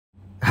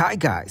Hi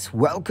guys,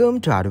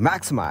 welcome to How to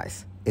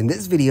Maximize. In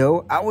this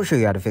video, I will show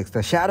you how to fix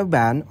the shadow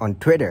ban on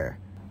Twitter.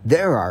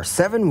 There are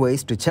 7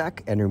 ways to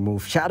check and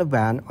remove shadow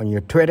ban on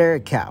your Twitter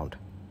account.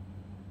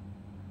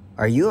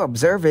 Are you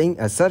observing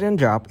a sudden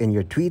drop in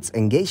your tweet's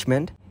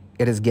engagement?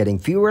 It is getting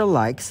fewer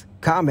likes,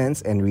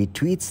 comments, and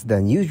retweets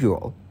than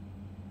usual.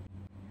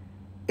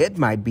 It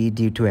might be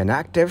due to an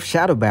active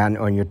shadow ban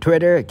on your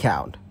Twitter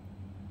account.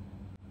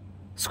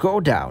 Scroll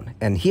down,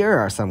 and here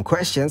are some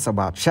questions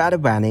about shadow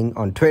banning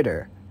on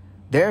Twitter.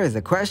 There is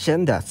a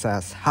question that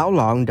says, how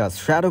long does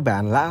shadow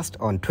ban last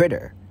on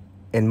Twitter?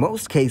 In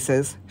most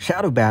cases,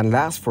 shadow ban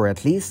lasts for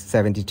at least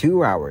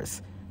 72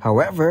 hours.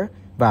 However,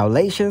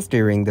 violations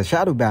during the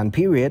shadow ban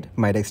period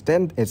might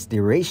extend its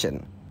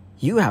duration.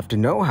 You have to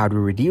know how to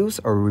reduce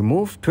or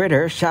remove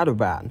Twitter shadow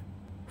ban.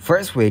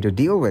 First way to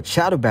deal with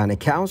shadow ban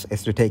accounts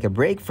is to take a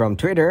break from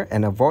Twitter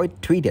and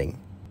avoid tweeting.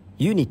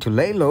 You need to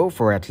lay low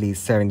for at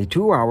least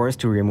 72 hours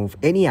to remove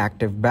any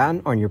active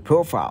ban on your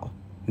profile.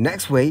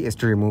 Next way is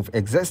to remove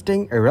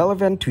existing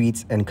irrelevant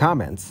tweets and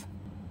comments.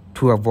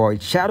 To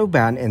avoid shadow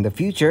ban in the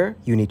future,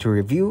 you need to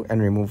review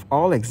and remove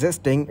all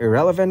existing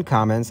irrelevant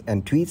comments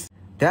and tweets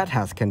that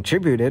has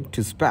contributed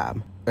to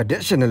spam.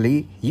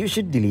 Additionally, you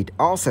should delete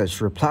all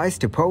such replies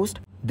to posts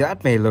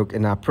that may look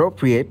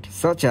inappropriate,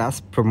 such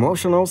as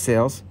promotional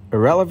sales,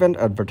 irrelevant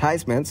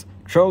advertisements,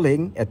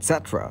 trolling,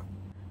 etc.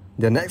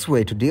 The next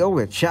way to deal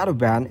with shadow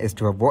ban is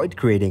to avoid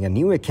creating a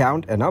new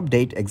account and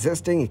update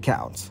existing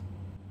accounts.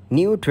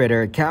 New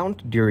Twitter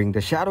account during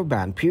the shadow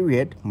ban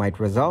period might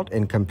result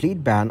in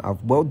complete ban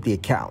of both the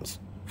accounts.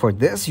 For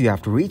this, you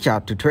have to reach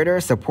out to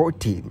Twitter support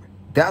team.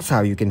 That's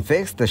how you can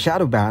fix the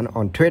shadow ban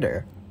on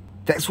Twitter.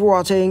 Thanks for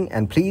watching,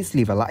 and please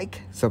leave a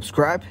like,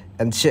 subscribe,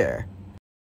 and share.